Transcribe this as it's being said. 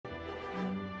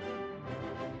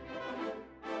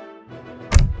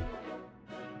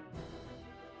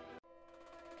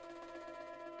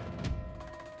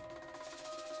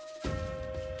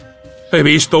He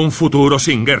visto un futuro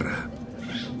sin guerra.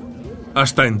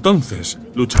 Hasta entonces,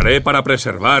 lucharé para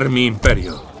preservar mi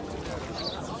imperio.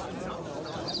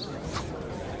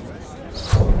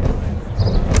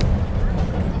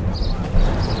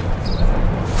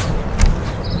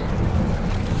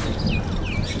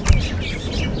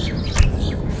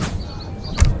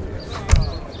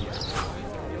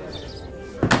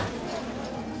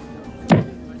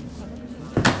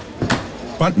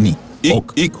 Patni,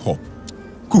 ik hop.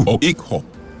 Ku, ik hop.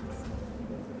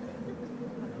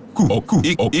 Ku,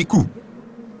 ik ku.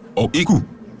 Ik ku.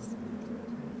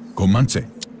 Komance,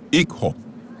 ik hop.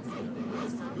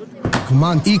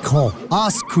 Command ik hop.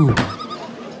 Asku.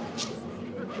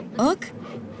 Ok,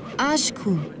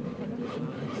 ashku.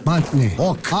 Mantne.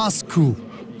 Ok, asku.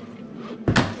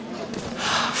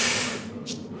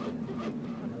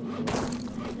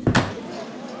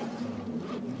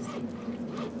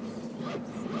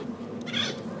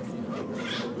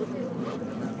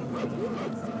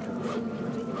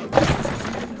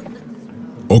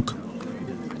 Ok.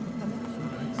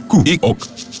 Ku, ik ok.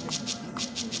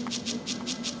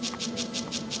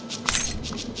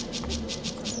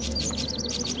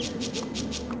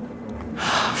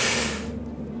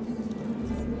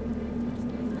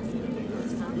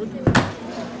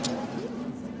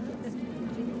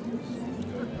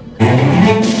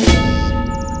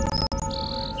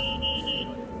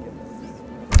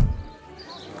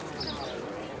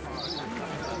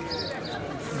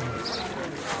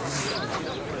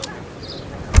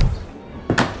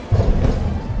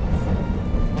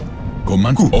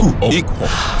 Ku, ik hop.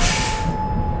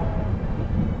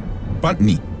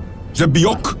 Patni, ze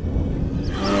biok.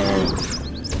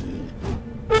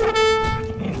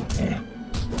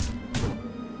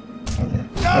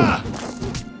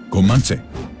 Komance,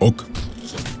 ok.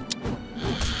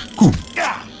 Ku.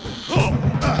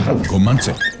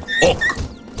 Komance, ok.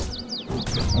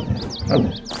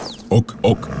 Ok,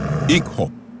 ok, ik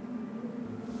hop.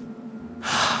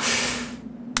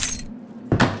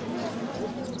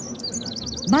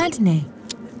 Bantne.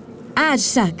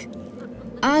 Ajsak.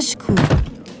 Ashku.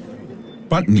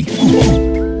 Patni, ku.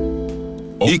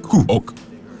 Ik ku, ok.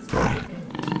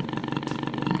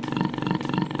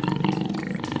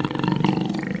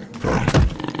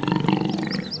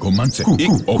 Komance, ku,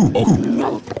 ik ok, ok.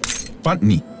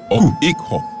 Patni, ok, ik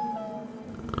hop.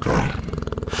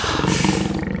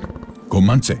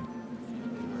 Komance.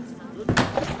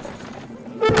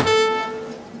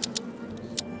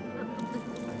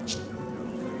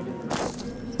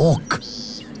 Ok.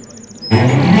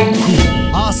 Ku,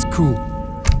 asku.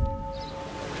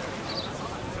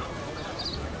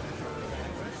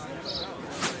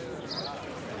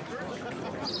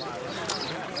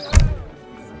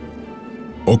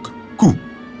 Ok, ku.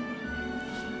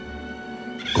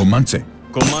 Komance,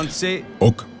 Komance,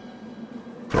 ok.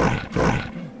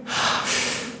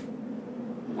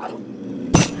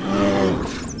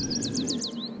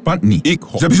 Patni, ik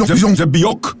hop. Ze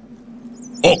biok.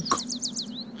 Ok.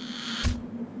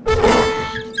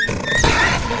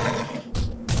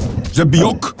 Ze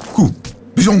biok. Ku.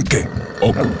 Bizonke.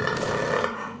 Ok.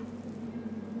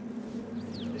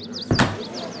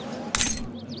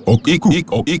 Ok, ik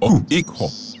hop. Ik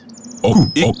hop.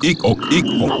 Ok, ik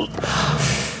hop.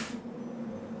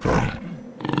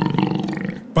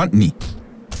 Patni.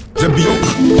 Ze biok.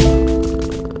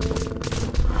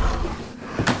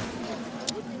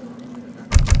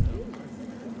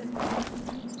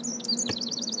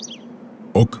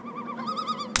 Ok.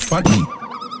 Patni.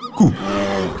 Ku.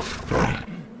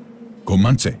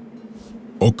 Komance.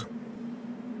 Ok.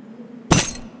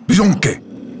 Bizonke.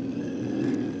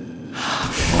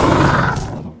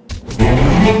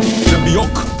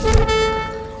 Biok.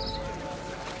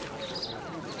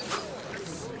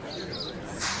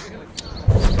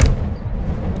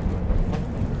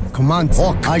 Command.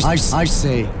 Ok. I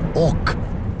say ok.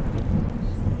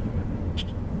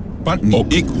 Patni,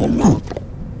 ik hop. Ku.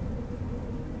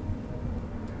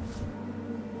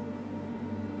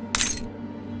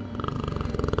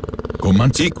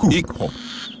 Komance, ik hop.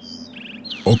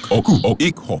 Ok,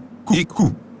 ik hop.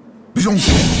 Ku.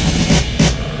 Bizonke.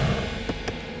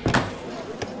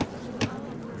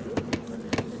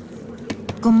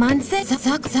 Komance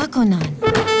sakonan.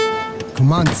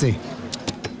 Komance.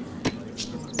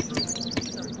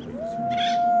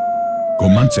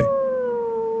 Komance.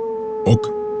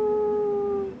 Ok.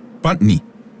 Patni,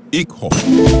 ik hop.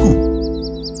 Ku.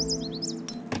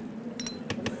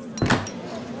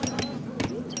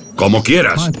 Como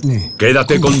quieras.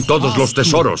 Quédate con todos los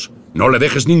tesoros. No le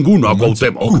dejes ninguno a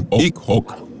Cuauhtémoc. Ik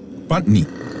hop. Patni.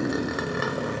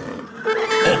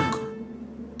 Ok.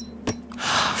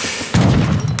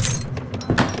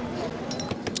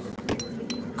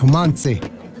 Comance.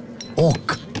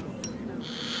 Ok.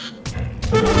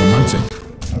 Comance.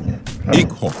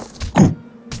 Ikho. Ku.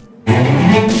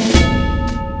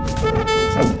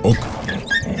 Ok.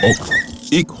 Ok.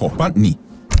 Ikho. Patni.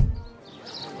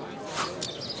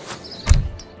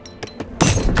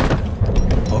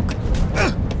 Ok.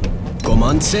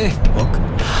 Comance. Ok.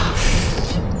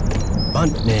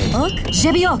 Bantne. Ok,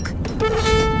 Jebiok.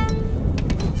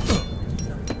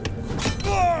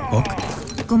 Ok.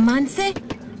 Comance.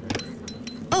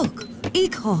 Ok,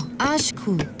 Ikho,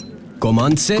 Ashku.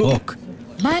 Comance. Ok.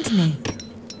 Bantne.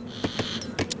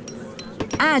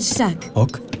 Ajsak.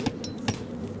 Ok.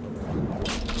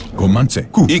 Comance.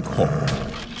 Ku. Ikho.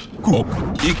 Ku. Ok.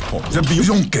 Ikho.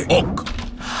 Zabionke. Ok.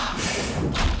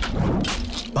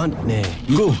 Bantne.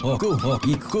 Iku. Ok. Ok.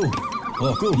 Iku.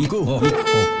 Ok. Iku. Ok.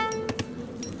 Iku.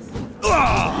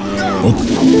 Ok.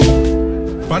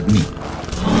 Patni.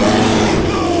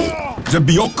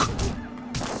 Zabiok.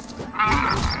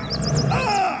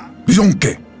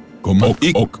 Jonke. Ok.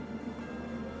 Ok.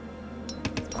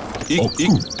 Ok.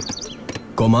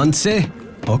 Comance.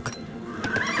 Ok.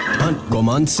 Bant.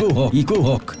 Comance. Ok. Iku.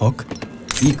 Ok. Ok.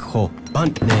 Ikho.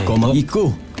 Bantne. Coma.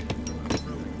 Iku.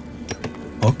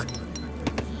 Ok.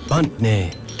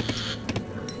 Bantne.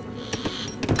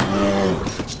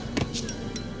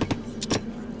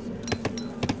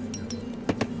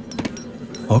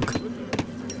 Ok.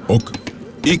 Ok.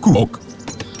 Iku. Ok.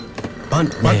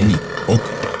 Bantne. Patni. Ok.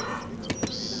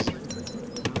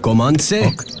 Comance.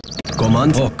 Ok.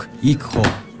 Comance. Ok. Ikho.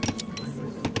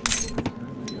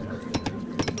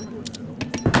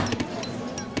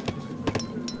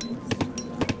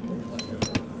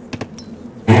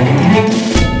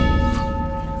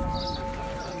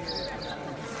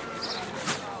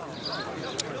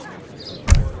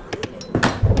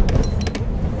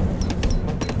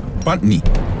 Patni.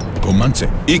 Comance.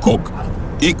 Ikok.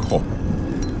 Ikho.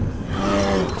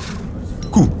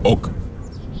 Ku. Ok.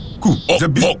 Ku.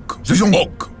 Zabiok.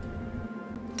 Zajonok.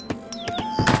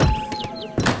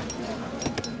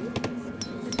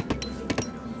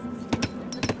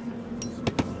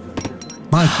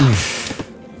 Bantne.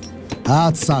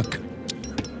 Atsak.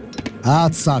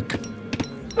 Atsak.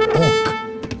 Ok.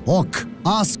 Ok.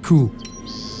 Asku.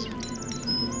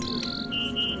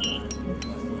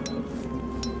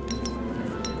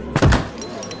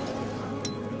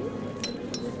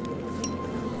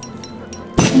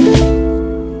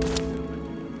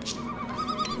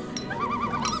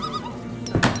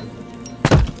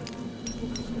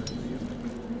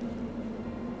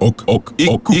 Ok. Ok.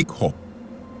 Ok. Ikho.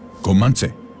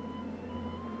 Comance.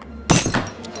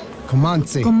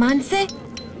 Comance. Comance.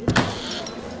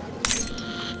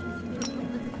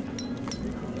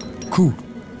 Ku.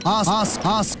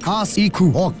 As.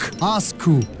 Iku. Ok.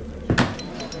 Asku.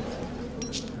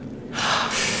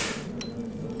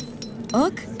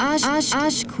 Ok,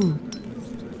 Ashku.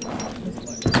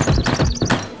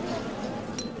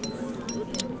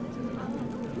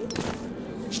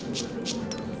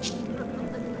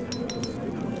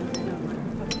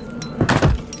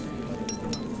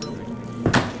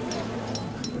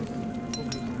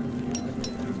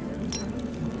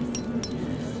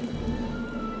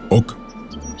 Ok.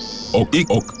 Ok.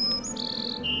 Ok.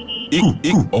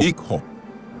 Ikho.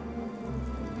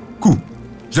 Ku.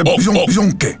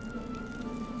 Zajonke.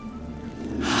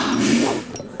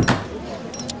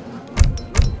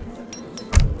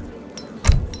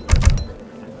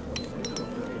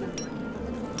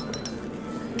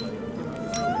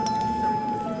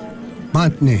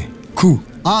 Bantne. Ku.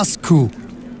 Asku.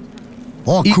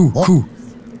 Oku. Ku.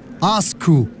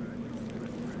 Asku.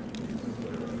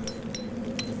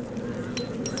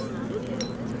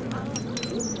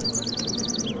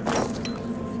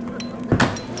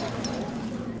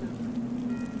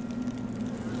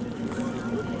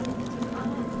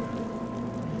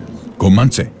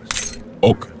 Comance.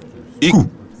 Ok. Iku.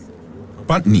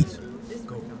 Patni.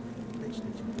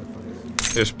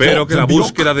 Espero que la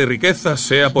búsqueda de riquezas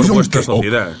sea por vuestra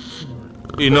sociedad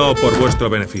y no por vuestro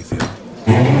beneficio.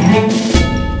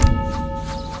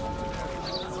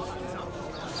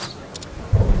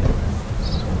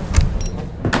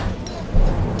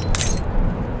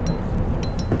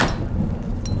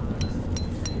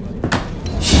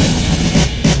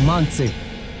 Comance.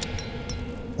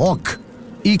 Ok.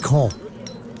 Ikho.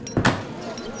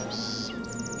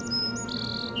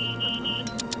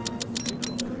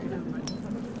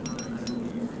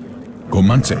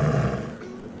 Comance.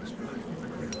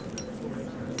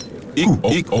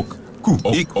 Ik. Ku.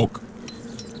 Ik.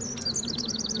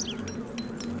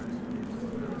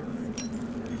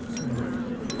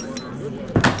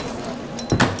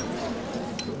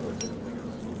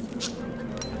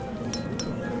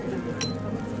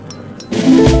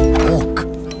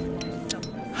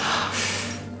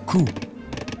 Ku.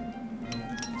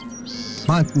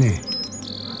 Matne.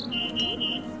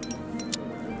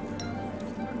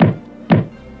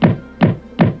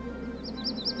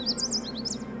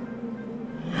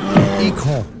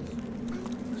 Ikho.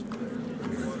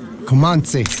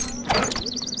 Commence.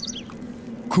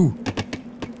 Ku.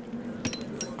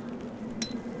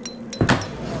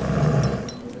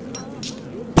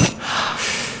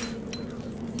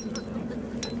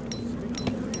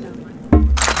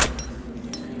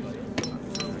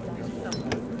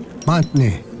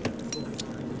 Matne.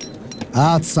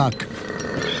 Atsak.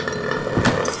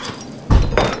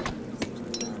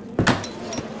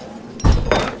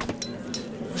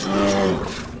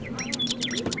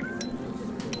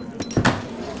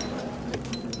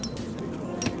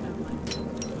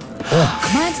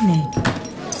 Matne.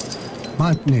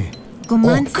 Matne.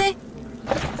 Commence.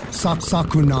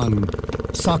 Sakunan.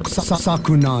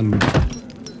 Sakunan.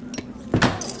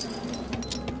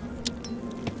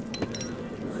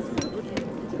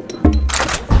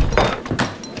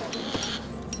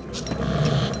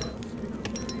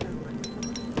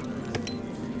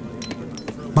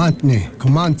 Matne,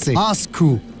 commence.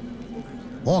 Asku.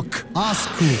 Ok,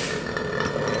 asku.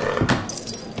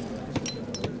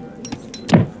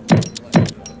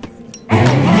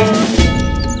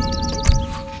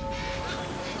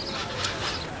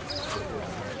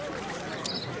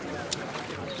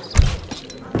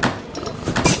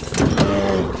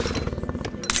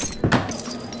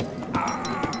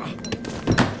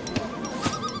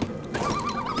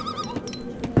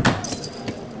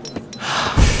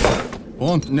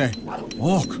 Ne.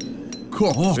 Ok.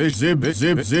 Ko. Zeb ok.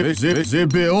 Zeb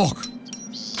ok.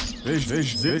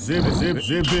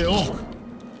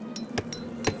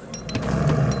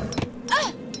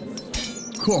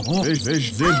 Ko.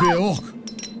 Zeb ok.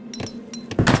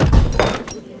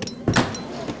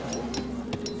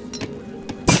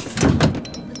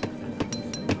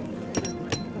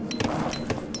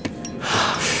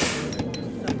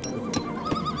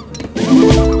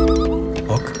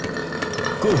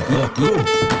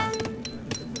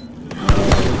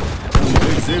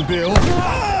 ZBO,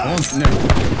 ontne,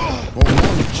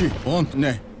 omonchi,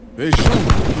 ontne, beşon,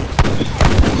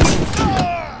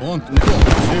 ontne,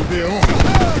 ZBO,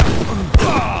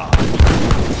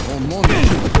 omonchi,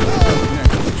 ontne,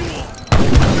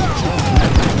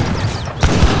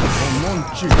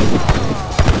 omonchi,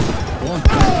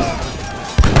 ontne,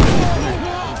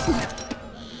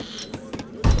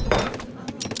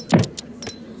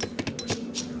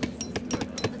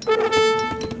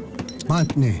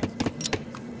 Matne.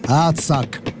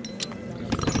 Atsak.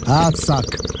 Atsak.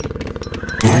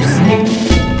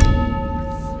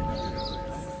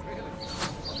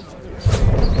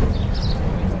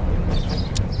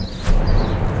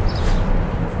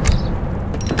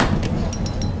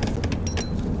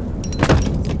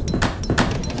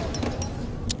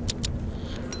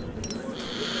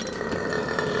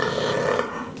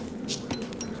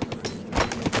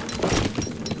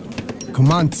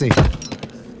 Commence.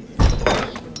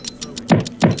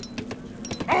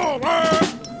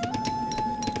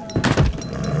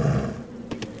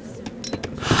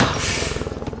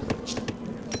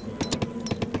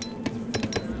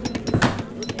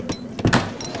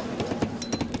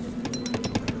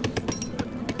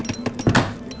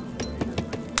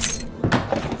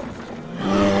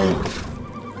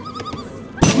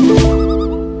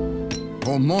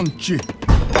 omonchi.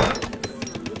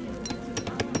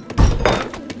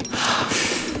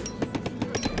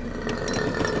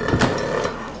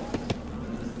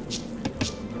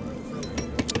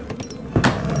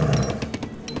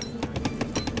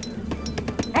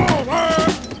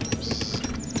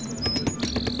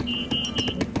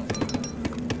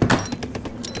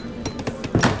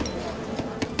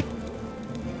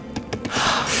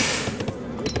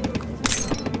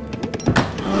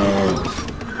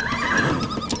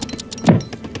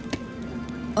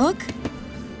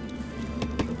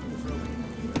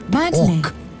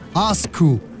 Ok.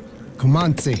 Asku.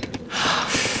 Commence.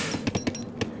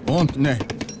 Ontne.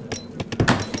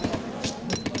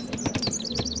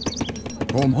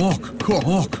 Ok.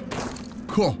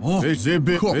 Ok.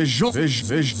 Zebe.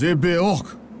 Zebe.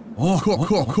 Ok.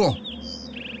 Ok.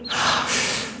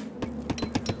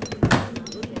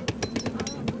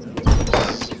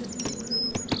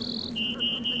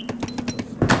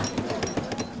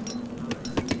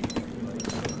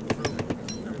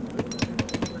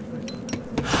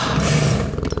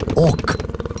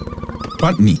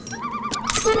 Patni.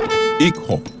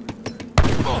 Ikho.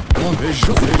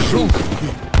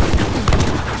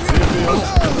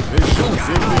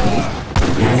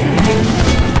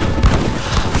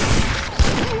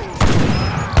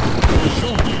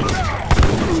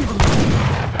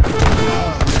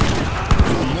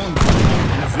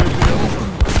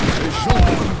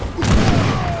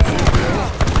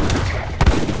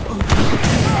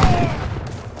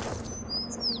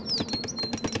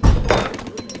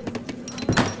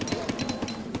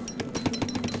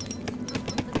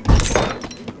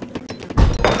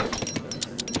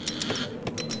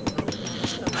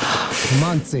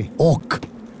 Comance. Ok.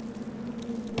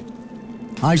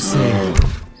 I say.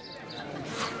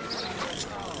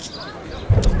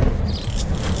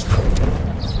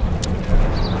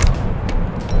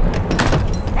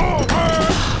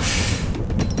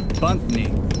 Pantni.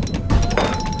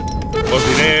 Os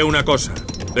diré una cosa.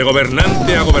 De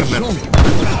gobernante a gobernante.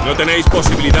 No tenéis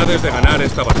posibilidades de ganar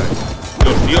esta batalla.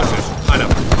 Los dioses han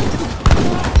hablado.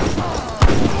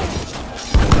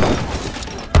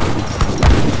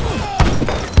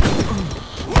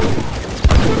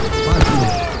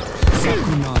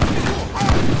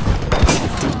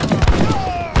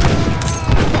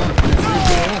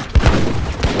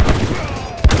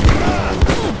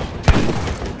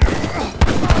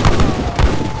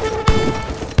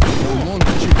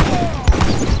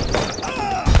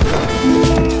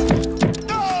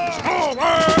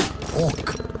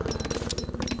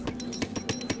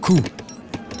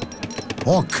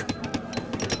 Ok.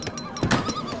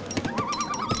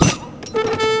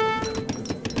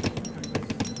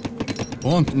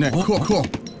 Und ne, ko.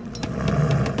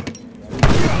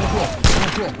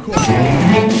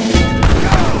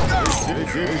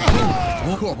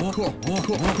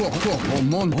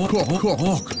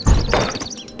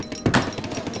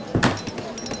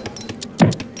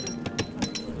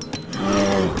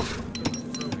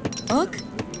 Ok.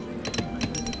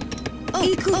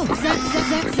 Iku.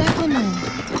 Zakonan.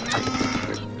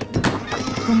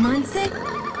 Comance.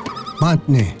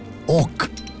 Mantne. Ok.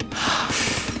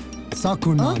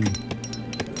 Sakunan.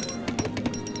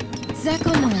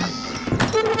 Zakonan.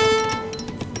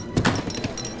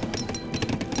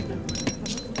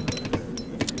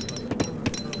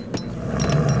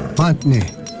 Mantne.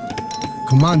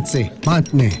 Comance.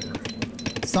 Mantne.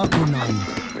 Sakunan.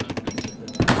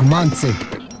 Comance.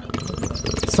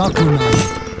 Sakunan.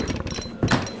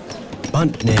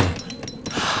 Pantne.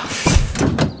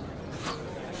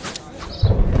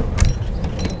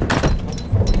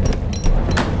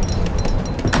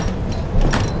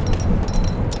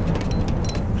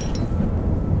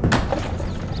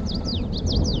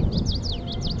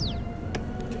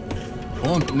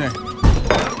 Und ne.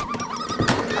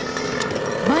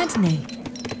 Bantne.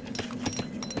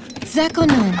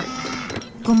 Zakonan.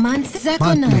 Comance.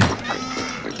 Zakonan. Mantne.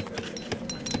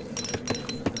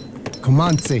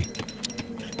 Comance.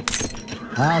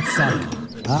 Atsak.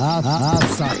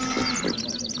 Atsak.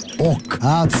 Ok.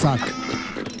 Atsak.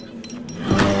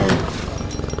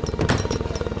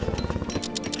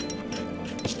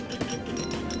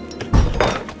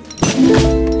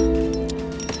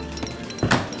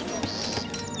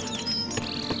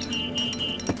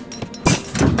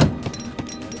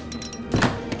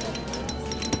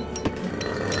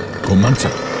 Comance.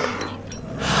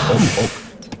 Ok.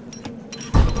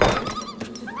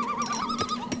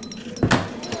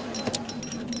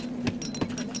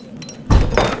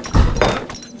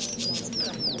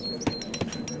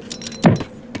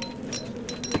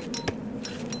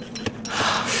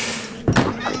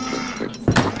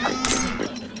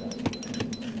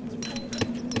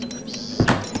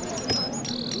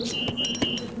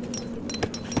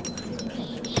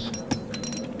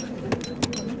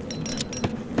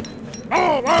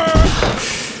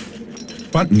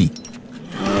 Pantni.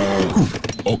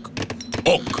 Ok.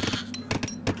 Ok.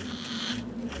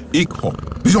 Ikho.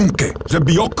 Bizonke.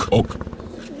 Zebiok. Ok.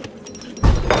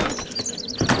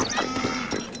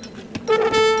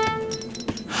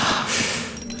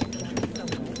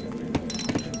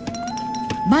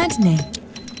 Bantne.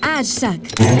 Ajsak.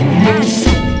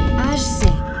 Ajsak. Ajse.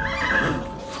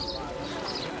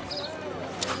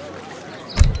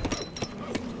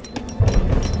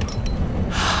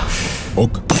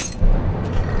 Ok.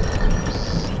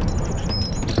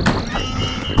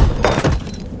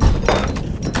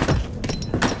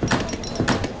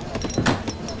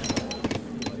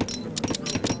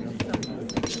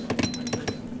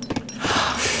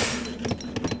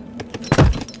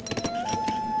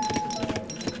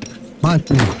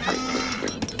 Mantne.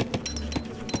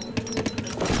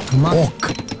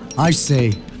 Ok. I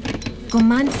say.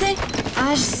 Comance.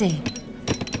 Ajse.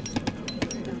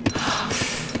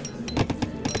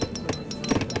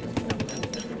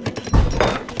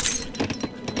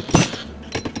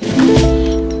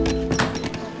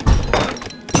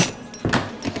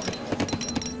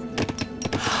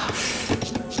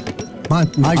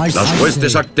 Las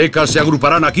huestes aztecas se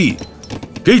agruparán aquí.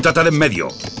 ¡Quítate de en medio!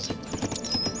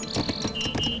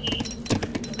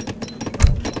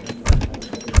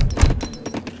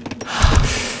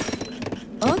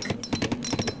 Ok.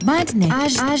 Bantne.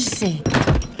 Ajse.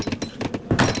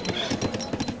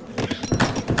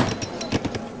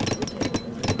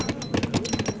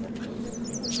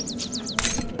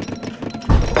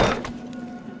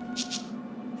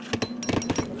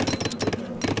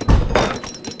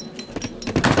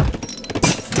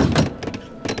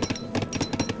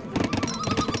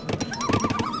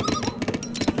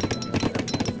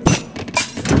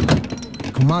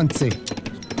 Команце.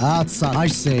 Aztec. I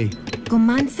say.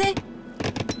 Команце.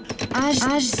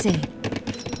 Аж се.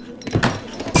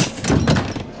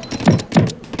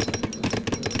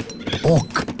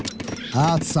 Ok.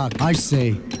 Aztec. I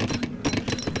say.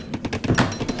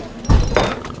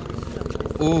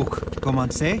 Ok.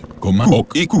 Commencez. Command.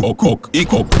 Ok. Iku. Ok. Ok.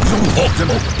 Ik. Ok. Ok.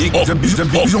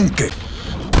 Ik. Zonke.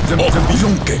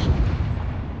 Zonke.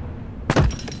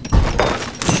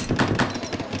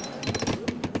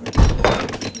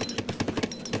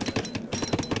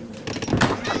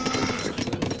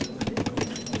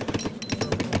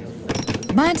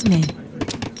 Bantme.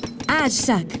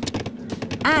 Aztec.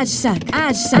 Aztec.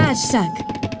 Aztec.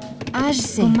 Аж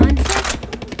се. Команце.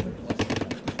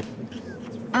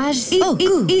 Аж се.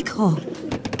 Икхо.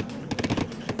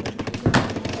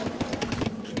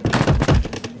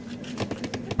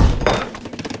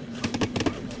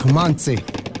 Команце.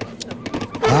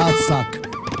 Aztec.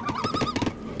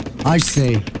 I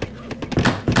say.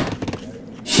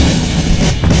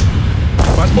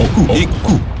 Oku.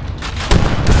 Iku.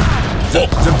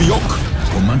 Zebiok.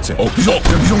 Command. Ok.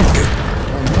 Zonke.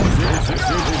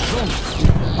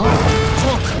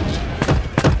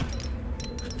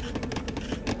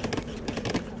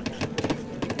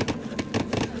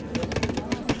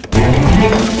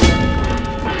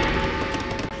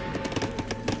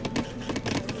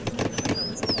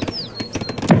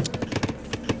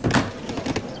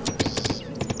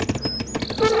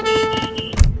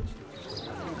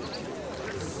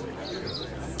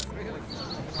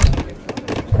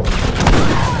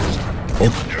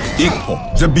 Ikho.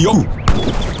 Zebiok.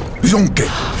 Zonke.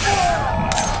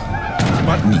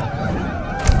 Patni.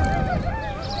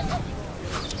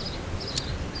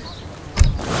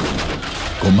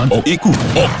 Command. Iku.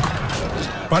 Ok.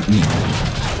 Patni.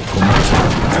 Command.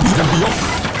 Zebiok.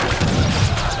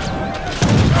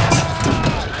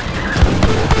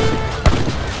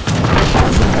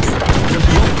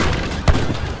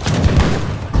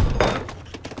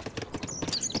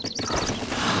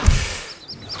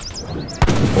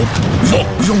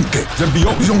 Zonke.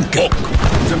 Zebiok. Zonke.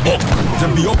 Zebiok.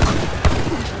 Zebiok.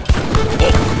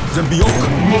 Ok. Zebiok.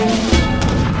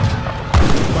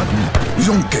 Patni.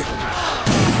 Zonke.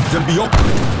 Zebiok.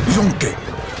 Zonke.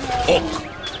 Ok.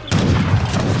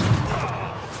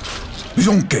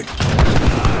 Zonke.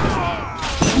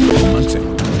 Command.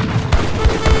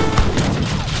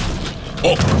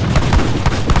 Ok.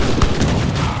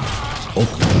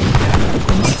 Ok.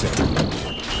 Command.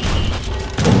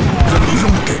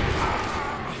 Zonke.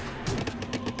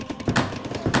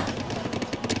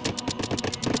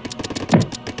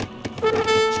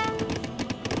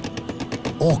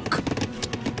 Ok.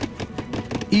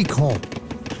 Ikho.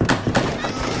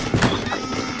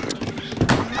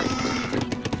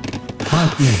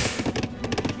 Patni.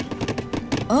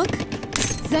 Ok.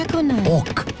 Zakonal.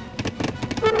 Ok.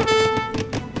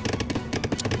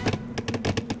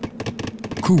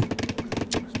 Ku.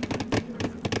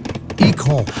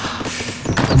 Ikho.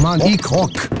 Command.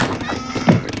 Ikhok.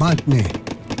 Patni.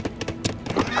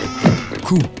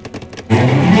 Ku.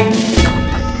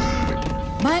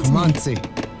 Bantme. Команце.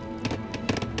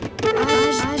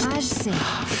 Аж се.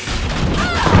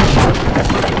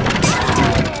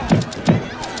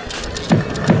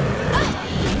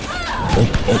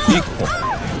 Ok. Ikho.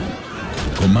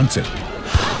 Command.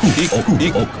 Ik.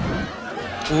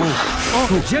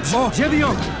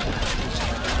 Jebiok.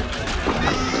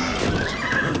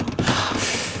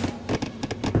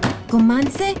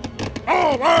 Команце.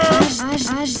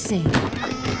 Аж се.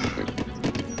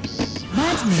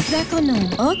 Bantme. Zakonal.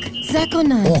 Ok.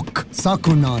 Zakonal. Ok.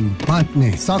 Sakunan.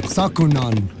 Patni.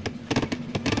 Sakunan.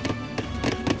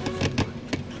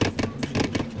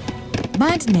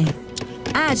 Bantme.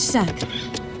 Aztec.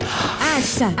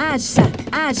 Aztec. Aztec.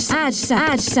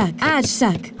 Aztec.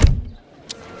 Aztec.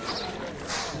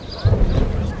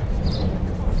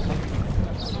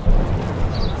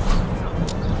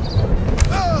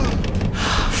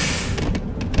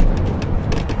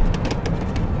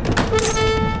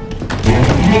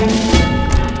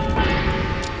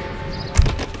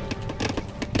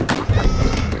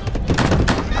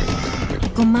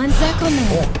 Command Zakonal.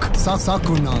 Ok.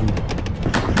 Sakunan.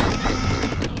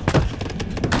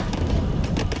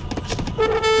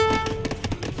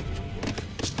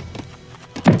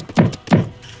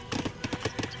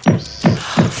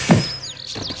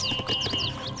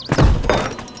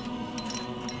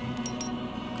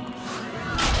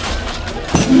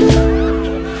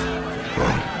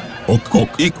 Ok.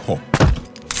 Ikho.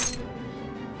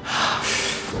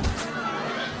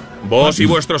 Vos y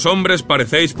vuestros hombres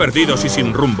parecéis perdidos y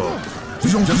sin rumbo.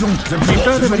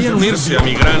 Quizá deberían unirse a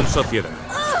mi gran sociedad.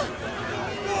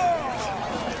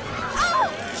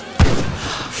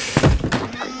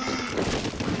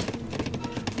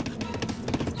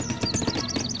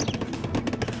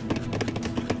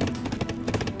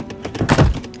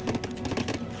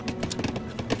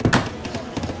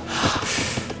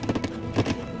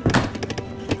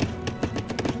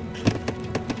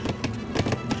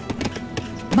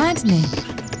 Badne.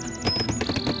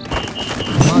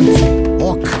 Manse.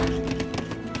 Ok.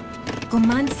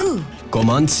 Comansu.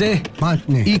 Comance.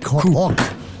 Badne. Ik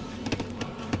ok.